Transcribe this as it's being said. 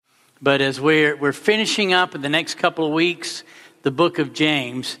But as we're finishing up in the next couple of weeks, the book of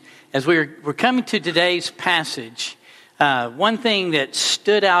James, as we're coming to today's passage, one thing that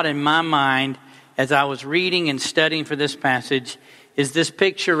stood out in my mind as I was reading and studying for this passage is this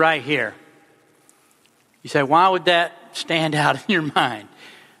picture right here. You say, why would that stand out in your mind?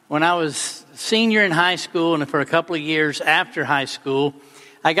 When I was a senior in high school and for a couple of years after high school,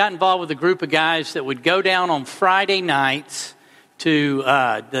 I got involved with a group of guys that would go down on Friday nights to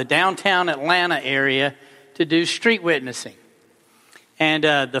the downtown Atlanta area to do street witnessing. And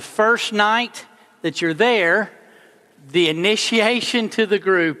the first night that you're there, the initiation to the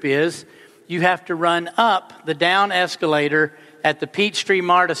group is you have to run up the down escalator at the Peachtree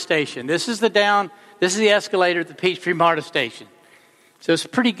MARTA station. This is the escalator at the Peachtree MARTA station. So it's a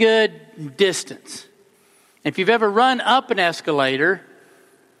pretty good distance. If you've ever run up an escalator,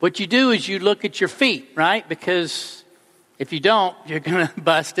 what you do is you look at your feet, right? Because if you don't, you're going to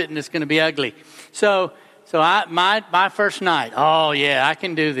bust it and it's going to be ugly. So my first night, oh yeah, I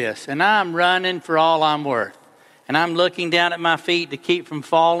can do this. And I'm running for all I'm worth. And I'm looking down at my feet to keep from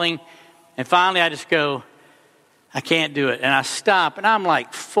falling. And finally I just go, I can't do it. And I stop and I'm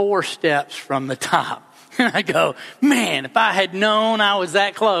like 4 steps from the top. And I go, man, if I had known I was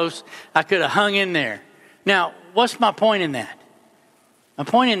that close, I could have hung in there. Now, what's my point in that? My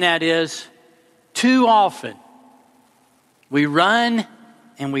point in that is, too often, we run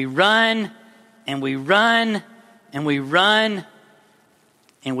and we run and we run and we run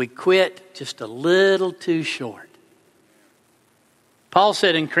and we quit just a little too short. Paul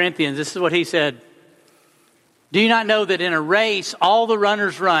said in Corinthians, this is what he said, do you not know that in a race all the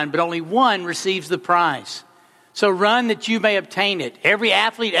runners run, but only one receives the prize? So run that you may obtain it. Every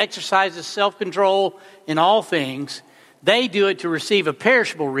athlete exercises self-control in all things. They do it to receive a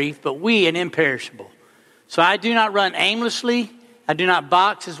perishable wreath, but we an imperishable. So I do not run aimlessly. I do not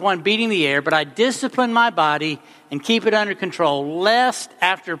box as one beating the air, but I discipline my body and keep it under control, lest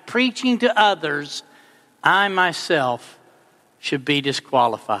after preaching to others, I myself should be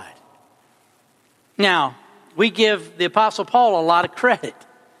disqualified. Now, we give the Apostle Paul a lot of credit.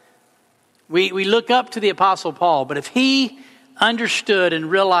 We look up to the Apostle Paul, but if he understood and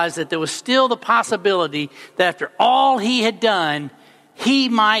realized that there was still the possibility that after all he had done, he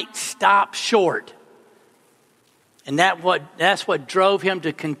might stop short. And that's what drove him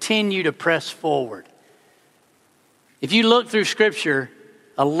to continue to press forward. If you look through Scripture,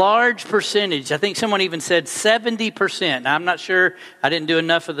 a large percentage, I think someone even said 70%. Now, I'm not sure, I didn't do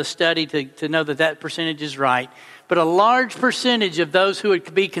enough of the study to know that percentage is right. But a large percentage of those who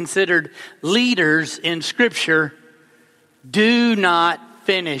would be considered leaders in Scripture do not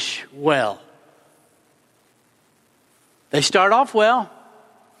finish well. They start off well.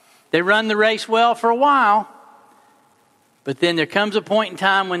 They run the race well for a while. But then there comes a point in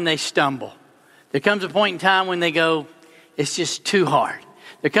time when they stumble. There comes a point in time when they go, it's just too hard.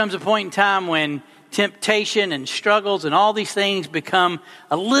 There comes a point in time when temptation and struggles and all these things become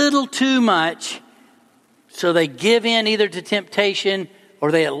a little too much. So they give in either to temptation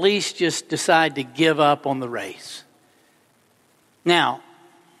or they at least just decide to give up on the race. Now,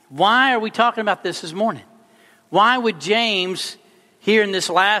 why are we talking about this morning? Why would James, here in this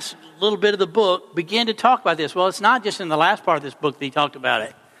last little bit of the book, begin to talk about this? Well, it's not just in the last part of this book that he talked about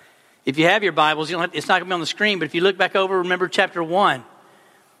it. If you have your Bibles, it's not going to be on the screen, but if you look back over, remember chapter 1.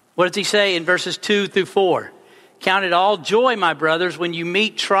 What does he say in verses 2 through 4? Count it all joy, my brothers, when you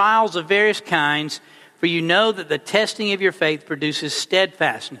meet trials of various kinds, for you know that the testing of your faith produces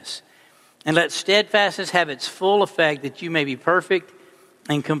steadfastness. And let steadfastness have its full effect, that you may be perfect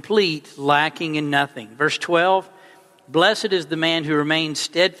and complete, lacking in nothing. Verse 12, blessed is the man who remains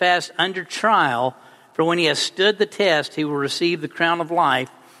steadfast under trial, for when he has stood the test, he will receive the crown of life,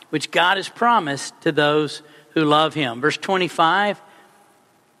 which God has promised to those who love him. Verse 25,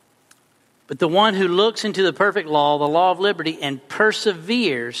 but the one who looks into the perfect law, the law of liberty, and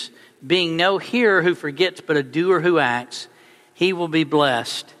perseveres, being no hearer who forgets, but a doer who acts, he will be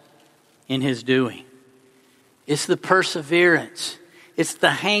blessed in his doing. It's the perseverance. It's the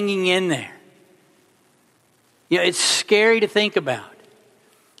hanging in there. You know, it's scary to think about.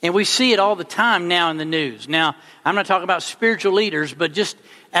 And we see it all the time now in the news. Now, I'm not talking about spiritual leaders, but just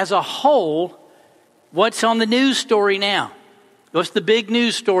as a whole, what's on the news story now? What's the big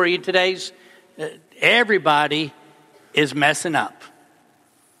news story in today's? Everybody is messing up.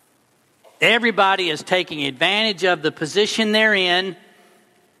 Everybody is taking advantage of the position they're in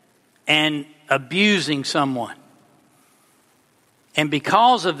and abusing someone. And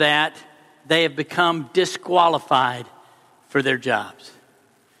because of that, they have become disqualified for their jobs.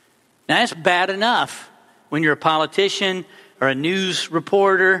 Now, that's bad enough when you're a politician or a news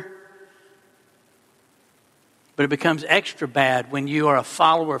reporter But it becomes extra bad when you are a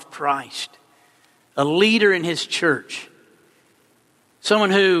follower of Christ, a leader in his church,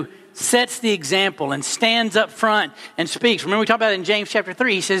 someone who sets the example and stands up front and speaks. Remember we talked about it in James chapter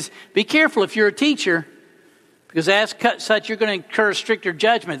 3. He says, be careful if you're a teacher, because as such you're going to incur stricter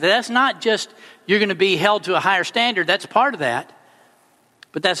judgment. That's not just you're going to be held to a higher standard. That's part of that.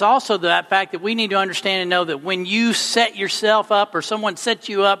 But that's also the fact that we need to understand and know that when you set yourself up or someone sets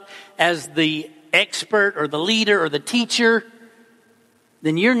you up as the expert or the leader or the teacher,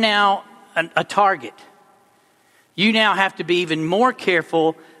 then you're now a target. You now have to be even more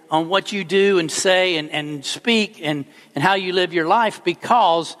careful on what you do and say and speak and how you live your life,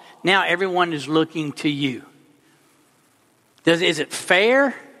 because now everyone is looking to you. Is it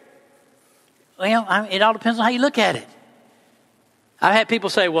fair? Well, it all depends on how you look at it. I've had people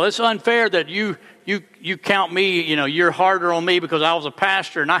say, well, it's unfair that you count me, you're harder on me because I was a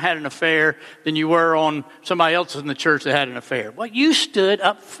pastor and I had an affair than you were on somebody else in the church that had an affair. Well, you stood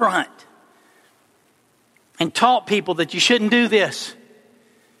up front and taught people that you shouldn't do this.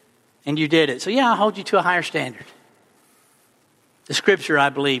 And you did it. So yeah, I hold you to a higher standard. The scripture, I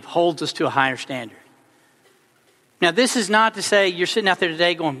believe, holds us to a higher standard. Now, this is not to say you're sitting out there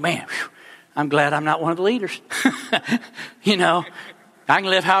today going, man, whew, I'm glad I'm not one of the leaders. I can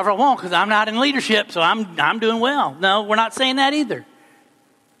live however I want because I'm not in leadership, so I'm doing well. No, we're not saying that either.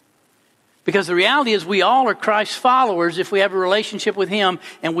 Because the reality is we all are Christ's followers if we have a relationship with him,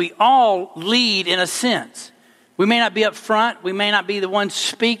 and we all lead in a sense. We may not be up front, we may not be the ones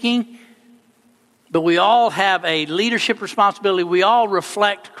speaking, but we all have a leadership responsibility. We all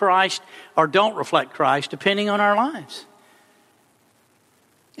reflect Christ or don't reflect Christ, depending on our lives.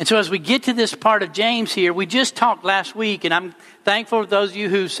 And so as we get to this part of James here, we just talked last week, and I'm thankful for those of you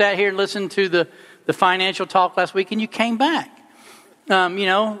who sat here and listened to the financial talk last week, and you came back. And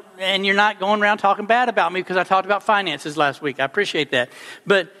you're not going around talking bad about me because I talked about finances last week. I appreciate that.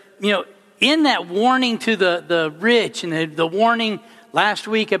 But, in that warning to the rich and the warning last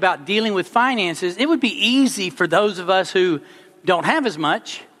week about dealing with finances, it would be easy for those of us who don't have as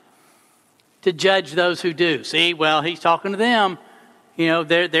much to judge those who do. See, well, he's talking to them.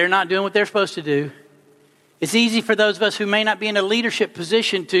 They're not doing what they're supposed to do. It's easy for those of us who may not be in a leadership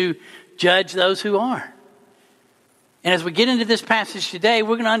position to judge those who are. And as we get into this passage today,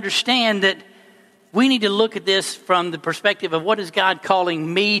 we're going to understand that we need to look at this from the perspective of what is God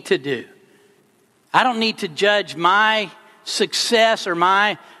calling me to do. I don't need to judge my success or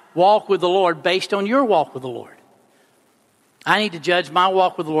my walk with the Lord based on your walk with the Lord. I need to judge my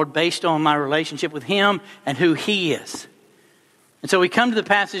walk with the Lord based on my relationship with him and who he is. And so we come to the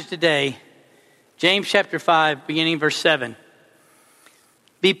passage today, James chapter 5, beginning verse 7.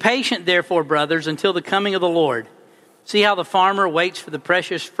 Be patient, therefore, brothers, until the coming of the Lord. See how the farmer waits for the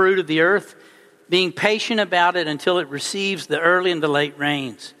precious fruit of the earth, being patient about it until it receives the early and the late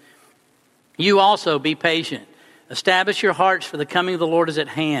rains. You also be patient. Establish your hearts, for the coming of the Lord is at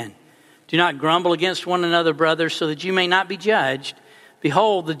hand. Do not grumble against one another, brothers, so that you may not be judged.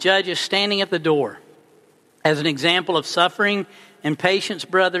 Behold, the judge is standing at the door. As an example of suffering and patience,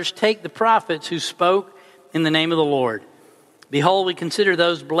 brothers, take the prophets who spoke in the name of the Lord. Behold, we consider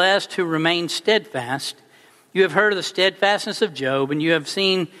those blessed who remain steadfast. You have heard of the steadfastness of Job, and you have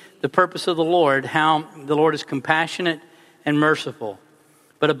seen the purpose of the Lord, how the Lord is compassionate and merciful.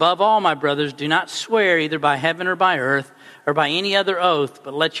 But above all, my brothers, do not swear either by heaven or by earth or by any other oath,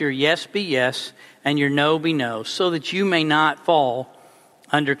 but let your yes be yes and your no be no, so that you may not fall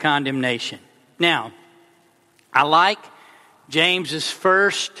under condemnation. Now, I like James's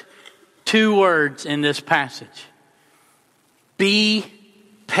first two words in this passage. Be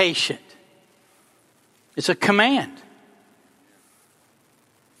patient. It's a command.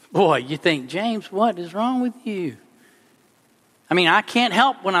 Boy, you think, James, what is wrong with you? I mean, I can't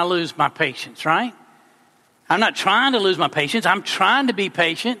help when I lose my patience, right? I'm not trying to lose my patience. I'm trying to be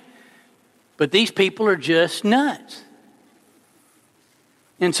patient. But these people are just nuts.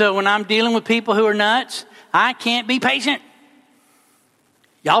 And so when I'm dealing with people who are nuts, I can't be patient.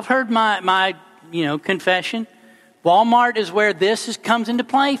 Y'all have heard my confession. Walmart is where this comes into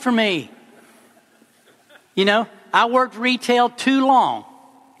play for me. I worked retail too long,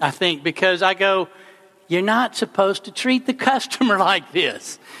 I think, because I go, you're not supposed to treat the customer like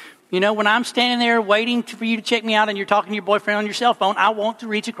this. When I'm standing there waiting for you to check me out and you're talking to your boyfriend on your cell phone, I want to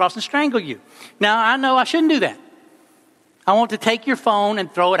reach across and strangle you. Now, I know I shouldn't do that. I want to take your phone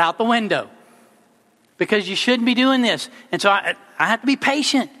and throw it out the window because you shouldn't be doing this. And so I have to be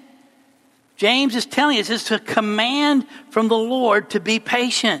patient. James is telling us it's a command from the Lord to be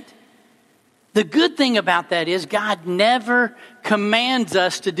patient. The good thing about that is God never commands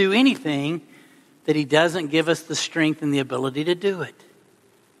us to do anything that he doesn't give us the strength and the ability to do it.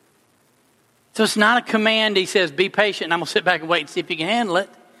 So it's not a command. He says, be patient, and I'm going to sit back and wait and see if you can handle it.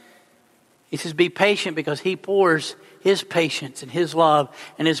 He says, be patient because he pours his patience and his love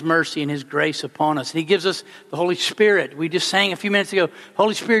and his mercy and his grace upon us. And he gives us the Holy Spirit. We just sang a few minutes ago,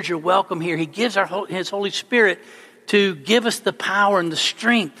 Holy Spirit, you're welcome here. He gives his Holy Spirit to give us the power and the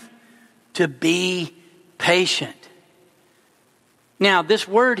strength to be patient. Now, this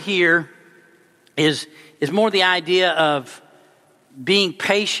word here is more the idea of being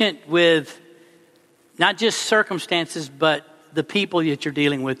patient with not just circumstances, but the people that you're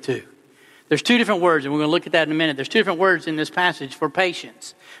dealing with too. There's two different words, and we're going to look at that in a minute. There's two different words in this passage for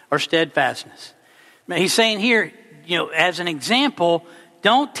patience or steadfastness. Now, he's saying here, as an example,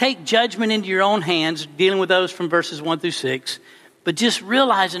 don't take judgment into your own hands, dealing with those from verses 1 through 6, but just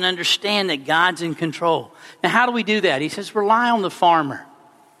realize and understand that God's in control. Now, how do we do that? He says, rely on the farmer.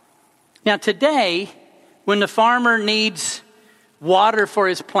 Now, today, when the farmer needs water for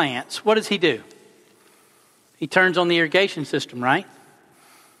his plants, what does he do? He turns on the irrigation system, right?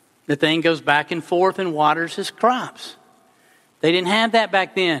 The thing goes back and forth and waters his crops. They didn't have that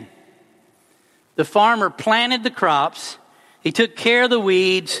back then. The farmer planted the crops. He took care of the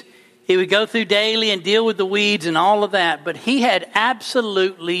weeds. He would go through daily and deal with the weeds and all of that. But he had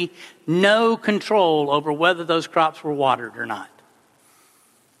absolutely no control over whether those crops were watered or not.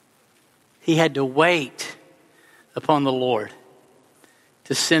 He had to wait upon the Lord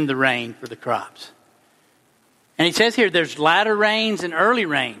to send the rain for the crops. And he says here, there's latter rains and early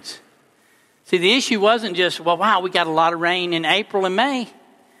rains. See, the issue wasn't just, wow, we got a lot of rain in April and May.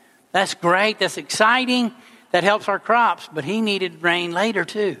 That's great. That's exciting. That helps our crops. But he needed rain later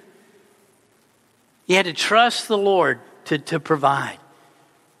too. He had to trust the Lord to provide.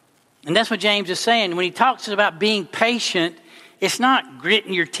 And that's what James is saying. When he talks about being patient, it's not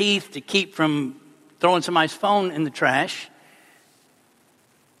gritting your teeth to keep from throwing somebody's phone in the trash.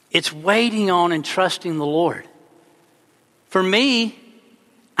 It's waiting on and trusting the Lord. For me,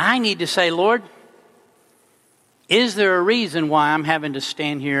 I need to say, Lord, is there a reason why I'm having to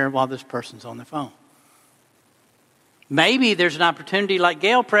stand here while this person's on the phone? Maybe there's an opportunity, like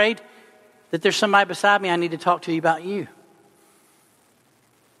Gail prayed, that there's somebody beside me I need to talk to you about you.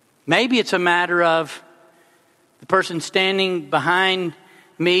 Maybe it's a matter of the person standing behind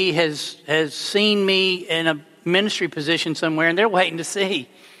me has seen me in a ministry position somewhere, and they're waiting to see,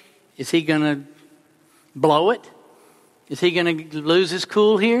 is he going to blow it? Is he going to lose his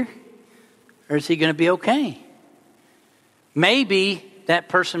cool here? Or is he going to be okay? Maybe that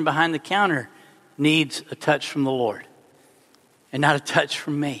person behind the counter needs a touch from the Lord and not a touch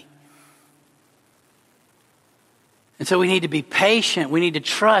from me. And so we need to be patient. We need to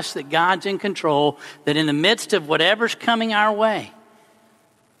trust that God's in control, that in the midst of whatever's coming our way.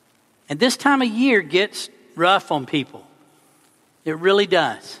 And this time of year gets rough on people. It really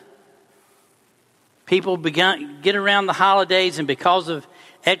does. People get around the holidays, and because of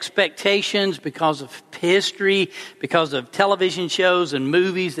expectations, because of history, because of television shows and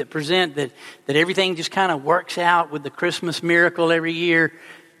movies that present that everything just kind of works out with the Christmas miracle every year,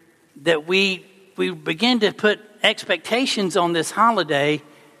 that we begin to put expectations on this holiday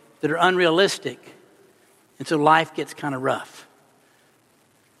that are unrealistic. And so life gets kind of rough.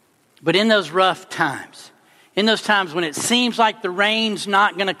 But in those rough times, in those times when it seems like the rain's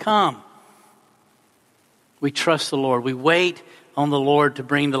not going to come, we trust the Lord. We wait on the Lord to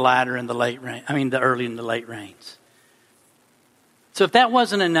bring the latter and the late rain. The early and the late rains. So if that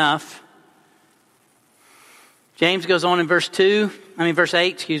wasn't enough, James goes on in verse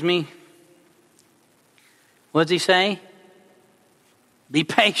 8, What does he say? Be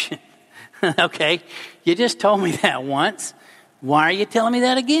patient. Okay, you just told me that once. Why are you telling me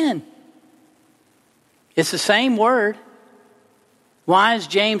that again? It's the same word. Why is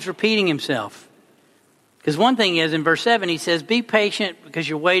James repeating himself? Because one thing is, in verse 7, he says, be patient because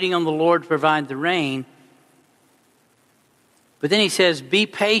you're waiting on the Lord to provide the rain. But then he says, be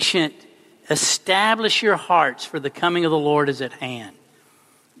patient, establish your hearts, for the coming of the Lord is at hand.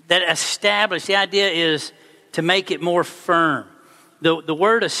 That establish, the idea is to make it more firm. The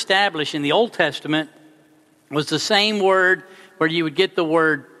word establish in the Old Testament was the same word where you would get the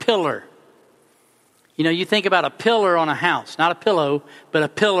word pillar. You think about a pillar on a house, not a pillow, but a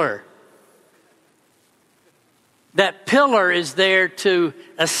pillar. That pillar is there to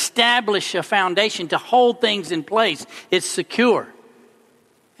establish a foundation, to hold things in place. It's secure.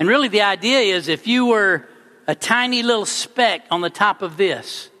 And really the idea is if you were a tiny little speck on the top of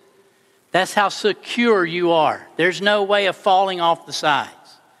this, that's how secure you are. There's no way of falling off the sides.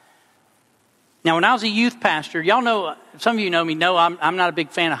 Now, when I was a youth pastor, y'all know, some of you know me, know I'm not a big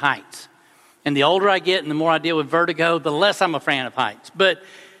fan of heights. And the older I get and the more I deal with vertigo, the less I'm a fan of heights. But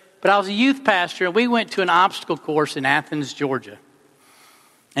I was a youth pastor, and we went to an obstacle course in Athens, Georgia.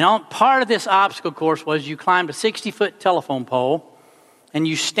 And part of this obstacle course was you climbed a 60-foot telephone pole, and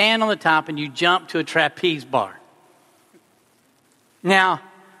you stand on the top and you jump to a trapeze bar. Now,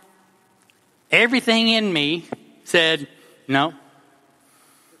 everything in me said no.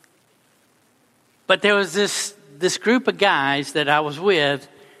 But there was this group of guys that I was with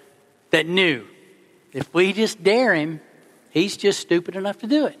that knew if we just dare him, he's just stupid enough to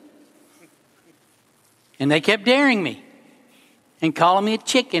do it. And they kept daring me and calling me a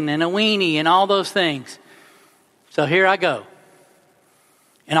chicken and a weenie and all those things. So here I go.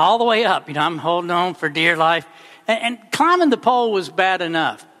 And all the way up, I'm holding on for dear life. And climbing the pole was bad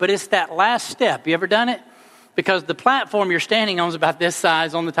enough, but it's that last step. You ever done it? Because the platform you're standing on is about this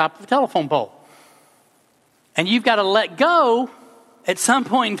size on the top of the telephone pole. And you've got to let go at some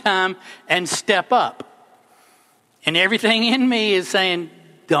point in time and step up. And everything in me is saying,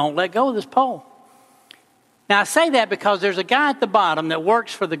 don't let go of this pole. Now, I say that because there's a guy at the bottom that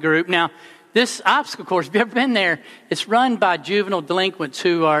works for the group. Now, this obstacle course, if you've ever been there, it's run by juvenile delinquents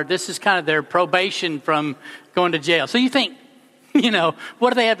this is kind of their probation from going to jail. So you think, what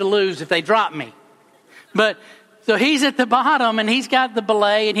do they have to lose if they drop me? But, so he's at the bottom and he's got the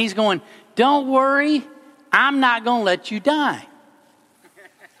belay and he's going, don't worry, I'm not going to let you die.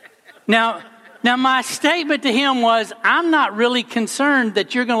 Now, my statement to him was, I'm not really concerned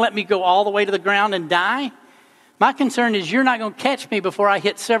that you're going to let me go all the way to the ground and die. My concern is you're not going to catch me before I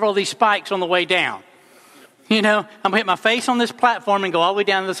hit several of these spikes on the way down. I'm going to hit my face on this platform and go all the way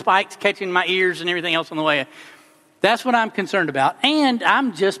down to the spikes, catching my ears and everything else on the way. That's what I'm concerned about. And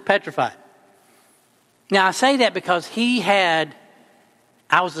I'm just petrified. Now, I say that because I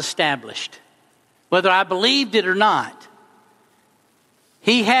was established. Whether I believed it or not,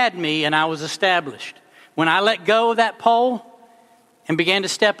 he had me and I was established. When I let go of that pole and began to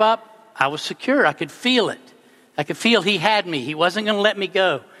step up, I was secure. I could feel it. I could feel he had me. He wasn't going to let me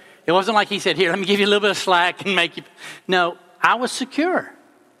go. It wasn't like he said, here, let me give you a little bit of slack and make you. No, I was secure.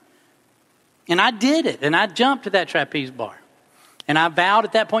 And I did it. And I jumped to that trapeze bar. And I vowed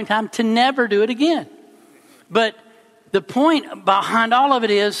at that point in time to never do it again. But the point behind all of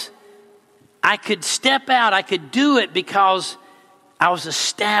it is I could step out. I could do it because I was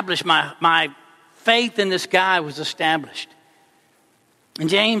established. My faith in this guy was established. And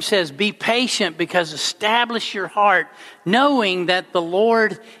James says, be patient because establish your heart knowing that the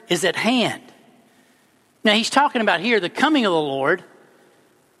Lord is at hand. Now he's talking about here the coming of the Lord,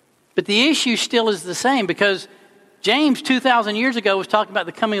 but the issue still is the same because James 2,000 years ago was talking about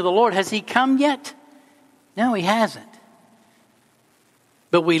the coming of the Lord. Has he come yet? No, he hasn't.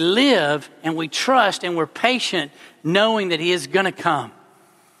 But we live and we trust and we're patient knowing that he is going to come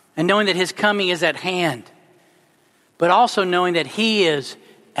and knowing that his coming is at hand. But also knowing that he is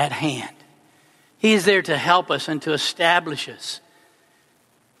at hand. He is there to help us and to establish us.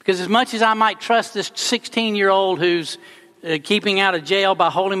 Because as much as I might trust this 16-year-old who's keeping out of jail by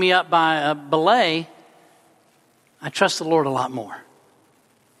holding me up by a belay, I trust the Lord a lot more.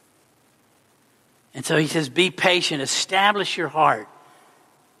 And so he says, be patient, establish your heart,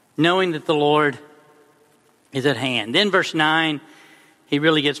 knowing that the Lord is at hand. Then verse 9, he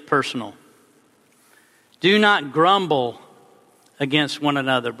really gets personal. Do not grumble against one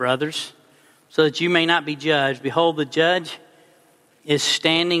another, brothers, so that you may not be judged. Behold, the judge is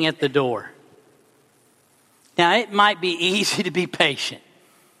standing at the door. Now, it might be easy to be patient,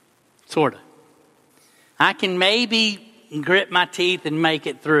 sort of. I can maybe grit my teeth and make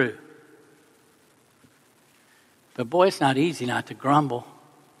it through. But boy, it's not easy not to grumble.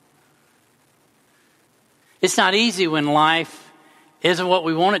 It's not easy when life isn't what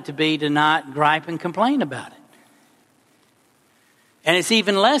we want it to be to not gripe and complain about it. And it's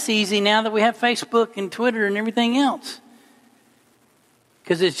even less easy now that we have Facebook and Twitter and everything else.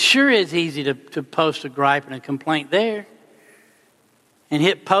 Because it sure is easy to post a gripe and a complaint there. And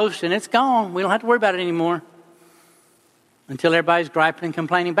hit post and it's gone. We don't have to worry about it anymore. Until everybody's griping and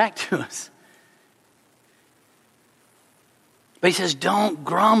complaining back to us. But he says, don't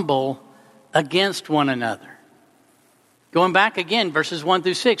grumble against one another. Going back again, verses 1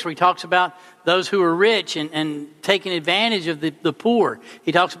 through 6, where he talks about those who are rich and taking advantage of the poor.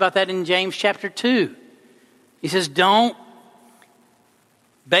 He talks about that in James chapter 2. He says, don't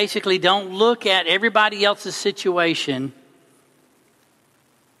look at everybody else's situation.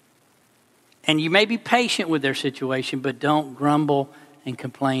 And you may be patient with their situation, but don't grumble and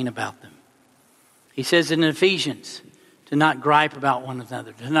complain about them. He says in Ephesians, to not gripe about one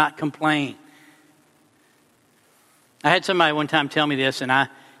another, to not complain. I had somebody one time tell me this, and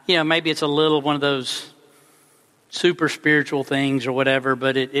maybe it's a little one of those super spiritual things or whatever,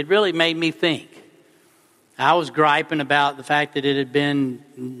 but it really made me think. I was griping about the fact that it had been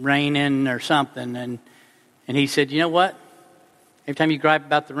raining or something, and he said, you know what? Every time you gripe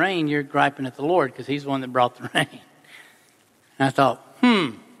about the rain, you're griping at the Lord because he's the one that brought the rain. And I thought,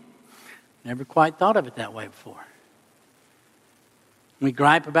 never quite thought of it that way before. We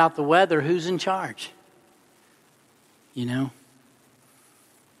gripe about the weather, who's in charge?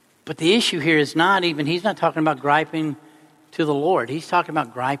 But the issue here is he's not talking about griping to the Lord. He's talking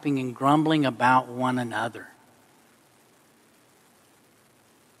about griping and grumbling about one another.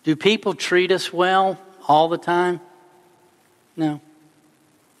 Do people treat us well all the time? No.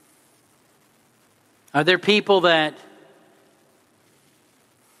 Are there people that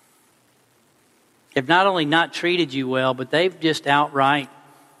have not only not treated you well, but they've just outright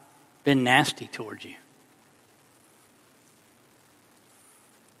been nasty towards you?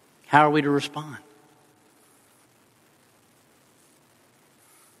 How are we to respond?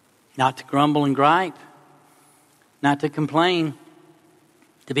 Not to grumble and gripe, not to complain,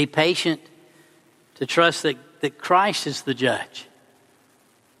 to be patient, to trust that Christ is the judge.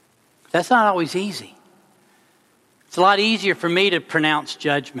 That's not always easy. It's a lot easier for me to pronounce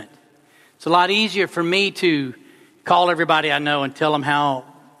judgment. It's a lot easier for me to call everybody I know and tell them how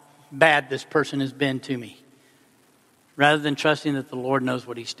bad this person has been to me, rather than trusting that the Lord knows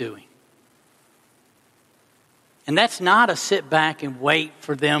what he's doing. And that's not a sit back and wait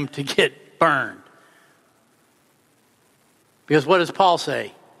for them to get burned. Because what does Paul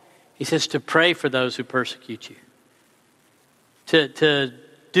say? He says to pray for those who persecute you. To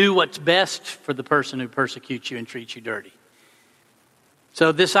do what's best for the person who persecutes you and treats you dirty.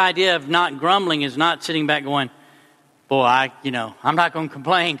 So this idea of not grumbling is not sitting back going, boy, I'm not going to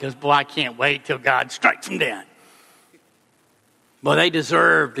complain because, boy, I can't wait till God strikes them down. Boy, they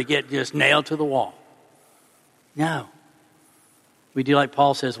deserve to get just nailed to the wall. No. We do like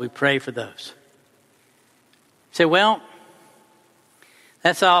Paul says, we pray for those. You say, well,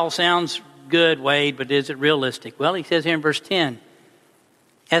 that all sounds good, Wade, but is it realistic? Well, he says here in verse 10,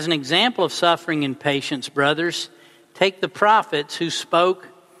 as an example of suffering and patience, brothers, take the prophets who spoke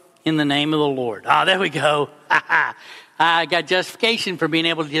in the name of the Lord. There we go. I got justification for being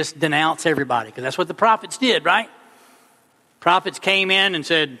able to just denounce everybody, because that's what the prophets did, right? Prophets came in and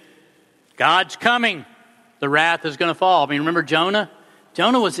said, God's coming. The wrath is going to fall. Remember Jonah?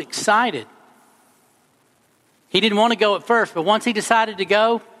 Jonah was excited. He didn't want to go at first, but once he decided to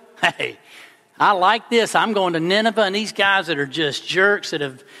go, hey, I like this. I'm going to Nineveh, and these guys that are just jerks that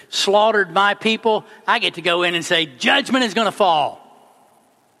have slaughtered my people, I get to go in and say, judgment is going to fall.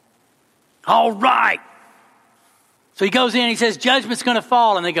 All right. So he goes in and he says, judgment's going to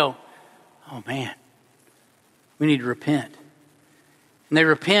fall. And they go, oh man, we need to repent. And they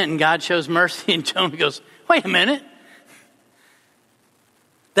repent and God shows mercy, and Jonah goes, wait a minute.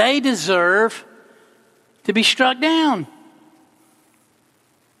 They deserve to be struck down.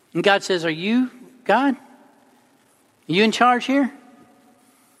 And God says, are you God? Are you in charge here?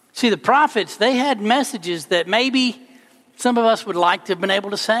 See, the prophets, they had messages that maybe some of us would like to have been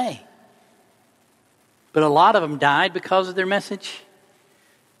able to say. But a lot of them died because of their message.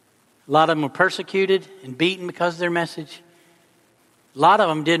 A lot of them were persecuted and beaten because of their message. A lot of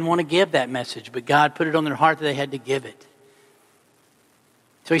them didn't want to give that message, but God put it on their heart that they had to give it.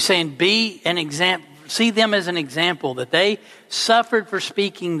 So he's saying, be an example. See them as an example that they suffered for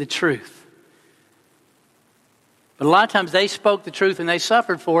speaking the truth. But a lot of times they spoke the truth and they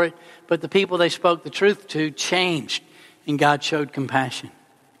suffered for it, but the people they spoke the truth to changed, and God showed compassion.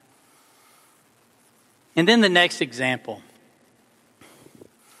 And then the next example.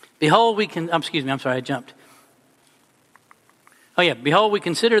 Behold, we consider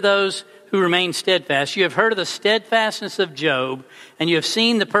those who remain steadfast. You have heard of the steadfastness of Job, and you have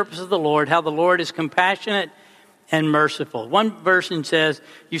seen the purpose of the Lord, how the Lord is compassionate and merciful. One version says,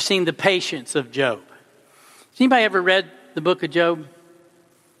 you've seen the patience of Job. Has anybody ever read the book of Job?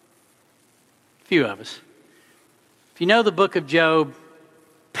 A few of us. If you know the book of Job,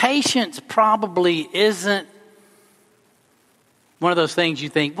 patience probably isn't one of those things you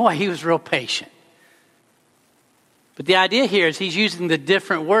think, boy, he was real patient. But the idea here is he's using the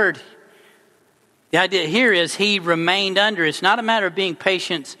different word. The idea here is he remained under. It's not a matter of being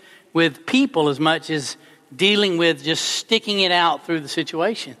patient with people as much as dealing with just sticking it out through the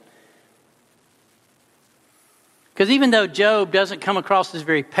situation. Because even though Job doesn't come across as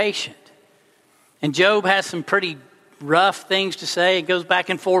very patient, and Job has some pretty rough things to say, it goes back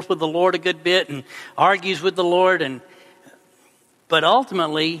and forth with the Lord a good bit and argues with the Lord, but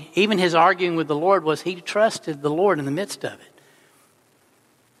ultimately, even his arguing with the Lord was he trusted the Lord in the midst of it.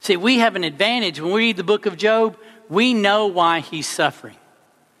 See, we have an advantage. When we read the book of Job, we know why he's suffering.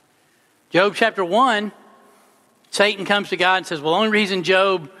 Job chapter 1, Satan comes to God and says, well, the only reason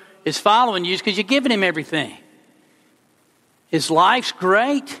Job is following you is because you're giving him everything. His life's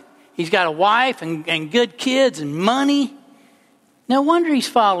great. He's got a wife and good kids and money. No wonder he's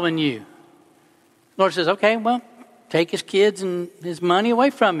following you. The Lord says, okay, well, take his kids and his money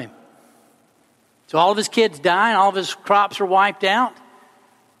away from him. So all of his kids die and all of his crops are wiped out.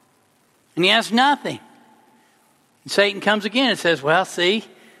 And he has nothing. And Satan comes again and says, well, see,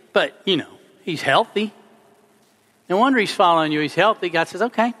 but, he's healthy. No wonder he's following you. He's healthy. God says,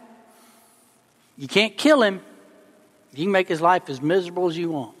 okay, you can't kill him. You can make his life as miserable as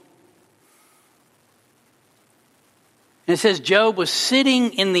you want. And it says Job was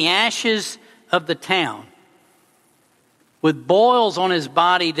sitting in the ashes of the town with boils on his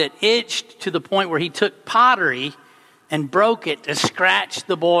body that itched to the point where he took pottery and broke it to scratch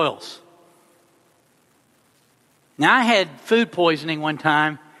the boils. Now, I had food poisoning one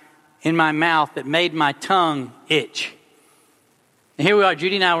time in my mouth that made my tongue itch. And here we are,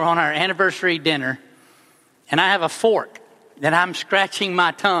 Judy and I were on our anniversary dinner, and I have a fork that I'm scratching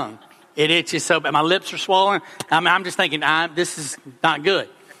my tongue. It itches so bad. My lips are swollen. I'm just thinking, this is not good.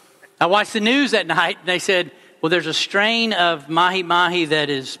 I watched the news that night, and they said, well, there's a strain of mahi-mahi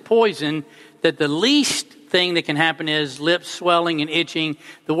that is poison, that the least thing that can happen is lips swelling and itching.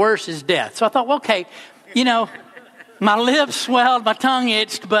 The worst is death. So I thought, well, okay, my lips swelled, my tongue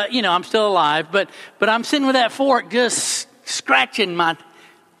itched, but, I'm still alive. But I'm sitting with that fork just scratching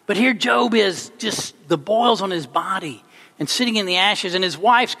But here Job is, just the boils on his body and sitting in the ashes. And his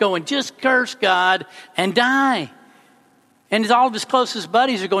wife's going, just curse God and die. And all of his closest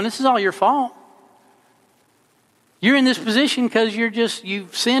buddies are going, this is all your fault. You're in this position because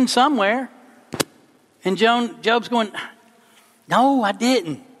you've sinned somewhere. And Job's going, no, I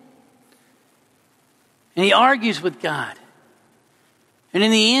didn't. And he argues with God. And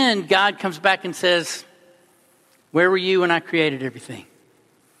in the end, God comes back and says, where were you when I created everything?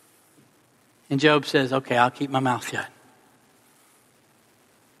 And Job says, okay, I'll keep my mouth shut.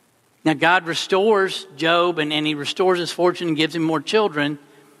 Now, God restores Job and he restores his fortune and gives him more children.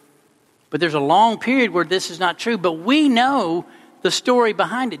 But there's a long period where this is not true. But we know the story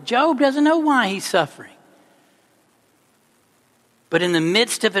behind it. Job doesn't know why he's suffering. But in the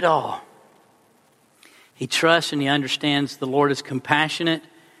midst of it all, he trusts and he understands the Lord is compassionate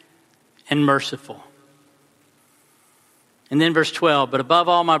and merciful. And then verse 12, but above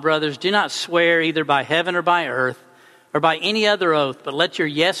all, my brothers, do not swear either by heaven or by earth or by any other oath, but let your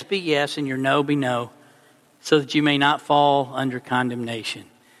yes be yes and your no be no, so that you may not fall under condemnation.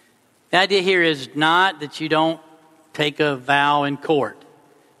 The idea here is not that you don't take a vow in court.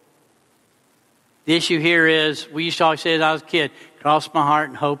 The issue here is, we used to always say as I was a kid, cross my heart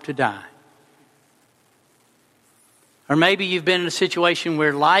and hope to die. Or maybe you've been in a situation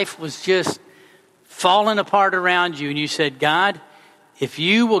where life was just falling apart around you and you said, God, if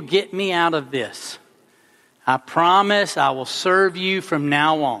you will get me out of this, I promise I will serve you from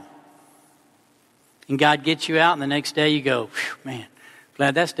now on. And God gets you out and the next day you go, man,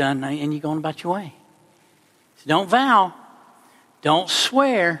 glad that's done, and you're going about your way. So don't vow. Don't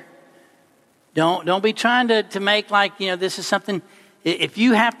swear. Don't be trying to make like, this is something. If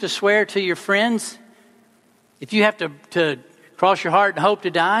you have to swear to your friends, if you have to cross your heart and hope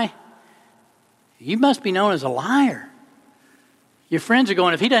to die, you must be known as a liar. Your friends are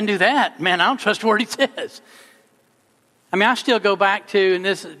going, if he doesn't do that, man, I don't trust a word he says. I still go back to, and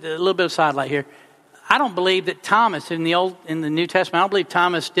this is a little bit of sidelight here. I don't believe that Thomas in the New Testament, I don't believe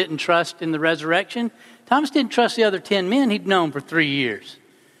Thomas didn't trust in the resurrection. Thomas didn't trust the other 10 men he'd known for 3 years.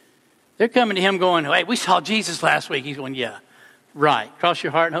 They're coming to him going, hey, we saw Jesus last week. He's going, yeah, right. Cross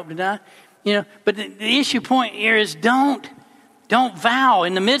your heart and hope to die. But the issue point here is don't vow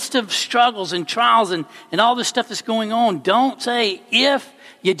in the midst of struggles and trials and all this stuff that's going on. Don't say, if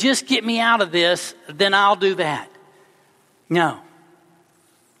you just get me out of this, then I'll do that. No.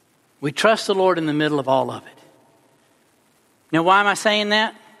 We trust the Lord in the middle of all of it. Now, why am I saying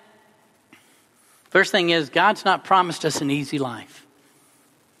that? First thing is, God's not promised us an easy life.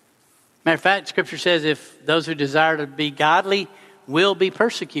 Matter of fact, Scripture says if those who desire to be godly will be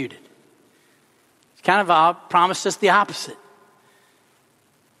persecuted. It's kind of promised us the opposite.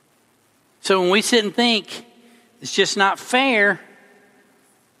 So when we sit and think it's just not fair,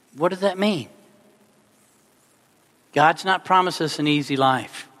 what does that mean? God's not promised us an easy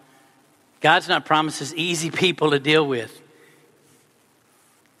life. God's not promised us easy people to deal with.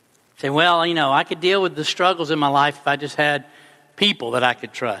 Say, well, I could deal with the struggles in my life if I just had people that I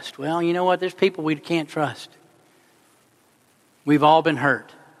could trust. Well, you know what? There's people we can't trust. We've all been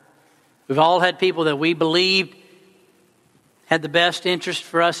hurt. We've all had people that we believed had the best interest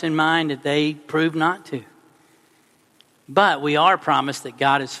for us in mind that they proved not to. But we are promised that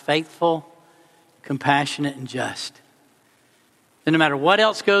God is faithful, compassionate, and just. And no matter what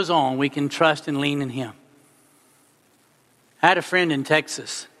else goes on, we can trust and lean in Him. I had a friend in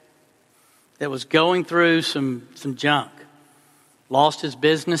Texas that was going through some junk. Lost his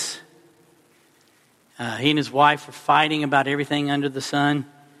business. He and his wife were fighting about everything under the sun.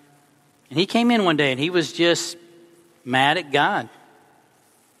 And he came in one day and he was just mad at God.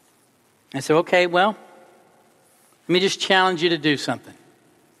 I said, okay, well, let me just challenge you to do something.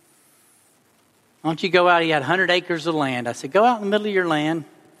 Why don't you go out? He had 100 acres of land. I said, go out in the middle of your land,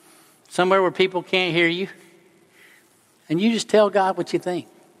 somewhere where people can't hear you, and you just tell God what you think.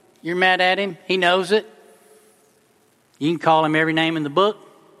 You're mad at Him. He knows it. You can call Him every name in the book.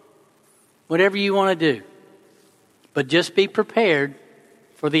 Whatever you want to do. But just be prepared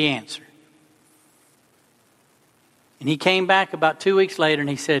for the answer. And he came back about 2 weeks later and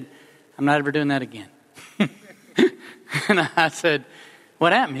he said, I'm not ever doing that again. And I said,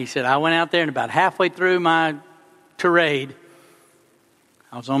 what happened? He said, I went out there and about halfway through my tirade,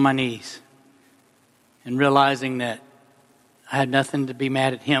 I was on my knees and realizing that I had nothing to be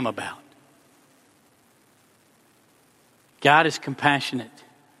mad at Him about. God is compassionate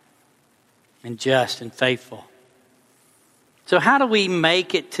and just and faithful. So how do we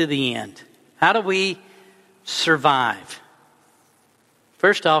make it to the end? How do we survive?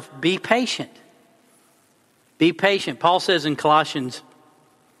 First off, be patient. Be patient. Paul says in Colossians,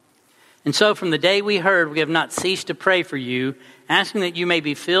 and so from the day we heard, we have not ceased to pray for you, asking that you may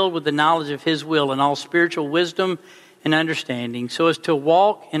be filled with the knowledge of His will and all spiritual wisdom and understanding, so as to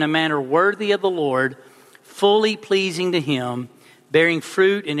walk in a manner worthy of the Lord, fully pleasing to Him, bearing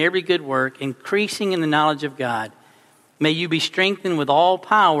fruit in every good work, increasing in the knowledge of God. May you be strengthened with all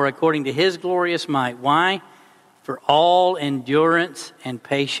power according to His glorious might. Why? For all endurance and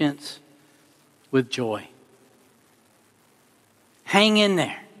patience with joy. Hang in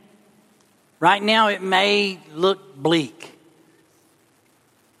there. Right now it may look bleak.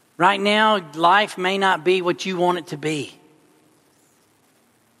 Right now life may not be what you want it to be.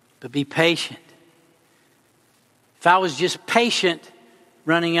 But be patient. If I was just patient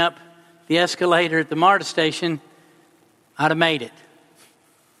running up the escalator at the MARTA station, I'd have made it.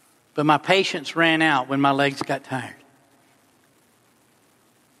 But my patience ran out when my legs got tired.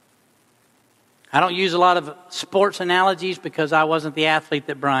 I don't use a lot of sports analogies because I wasn't the athlete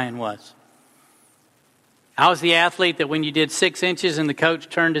that Brian was. I was the athlete that when you did 6 inches and the coach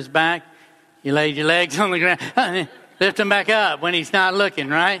turned his back, you laid your legs on the ground, lift them back up when he's not looking,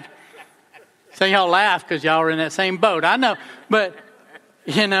 right? So y'all laugh because y'all were in that same boat. I know, but,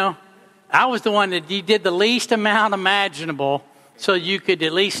 I was the one that you did the least amount imaginable so you could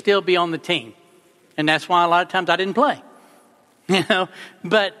at least still be on the team. And that's why a lot of times I didn't play.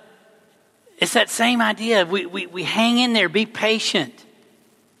 But it's that same idea. We hang in there, be patient.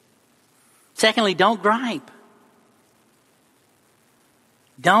 Secondly, don't gripe.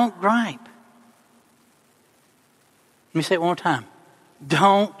 Don't gripe. Let me say it one more time.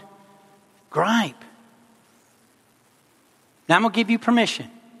 Don't gripe. Now I'm going to give you permission.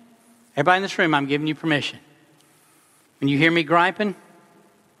 Everybody in this room, I'm giving you permission. When you hear me griping,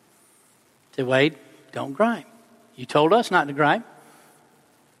 say, Wade, don't gripe. You told us not to gripe.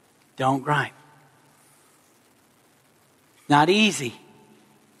 Don't gripe. Not easy.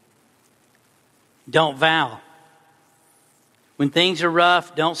 Don't vow. When things are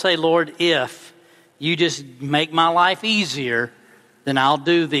rough, don't say, Lord, if you just make my life easier, then I'll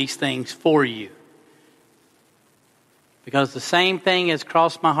do these things for you. Because the same thing has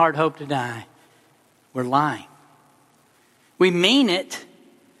crossed my heart, hope to die. We're lying. We mean it.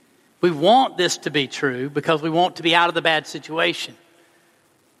 We want this to be true because we want to be out of the bad situation.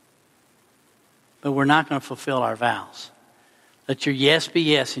 But we're not going to fulfill our vows. Let your yes be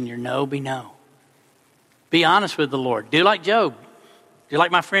yes and your no be no. Be honest with the Lord. Do like Job. Do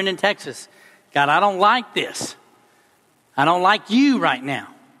like my friend in Texas. God, I don't like this. I don't like you right now.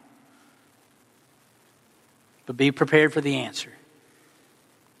 But be prepared for the answer.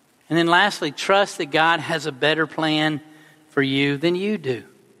 And then lastly, trust that God has a better plan for you than you do.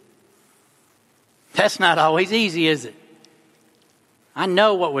 That's not always easy, is it? I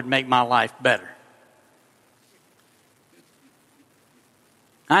know what would make my life better.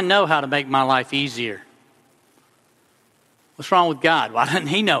 I know how to make my life easier. What's wrong with God? Why doesn't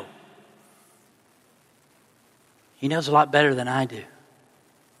He know? He knows a lot better than I do.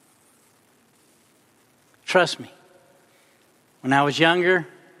 Trust me. When I was younger,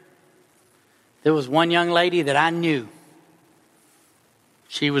 there was one young lady that I knew.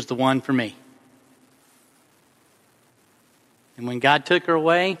 She was the one for me. And when God took her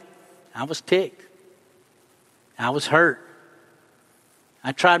away, I was ticked. I was hurt.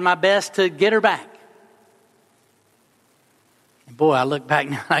 I tried my best to get her back. And boy, I look back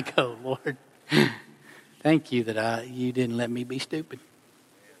now and I go, Lord, thank you that you didn't let me be stupid.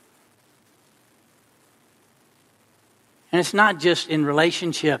 And it's not just in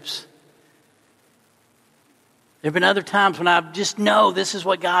relationships. There have been other times when I just know this is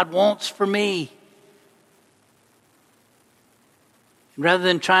what God wants for me. And rather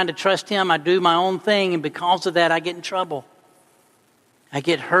than trying to trust Him, I do my own thing, and because of that, I get in trouble. I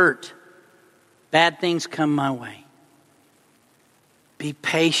get hurt. Bad things come my way. Be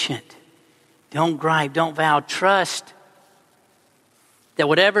patient. Don't gripe. Don't vow. Trust that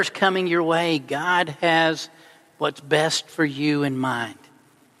whatever's coming your way, God has what's best for you in mind.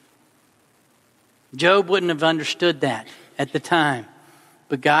 Job wouldn't have understood that at the time.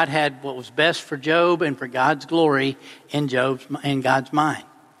 But God had what was best for Job and for God's glory in God's mind.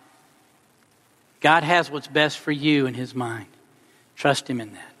 God has what's best for you in His mind. Trust Him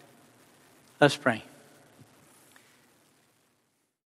in that. Let's pray.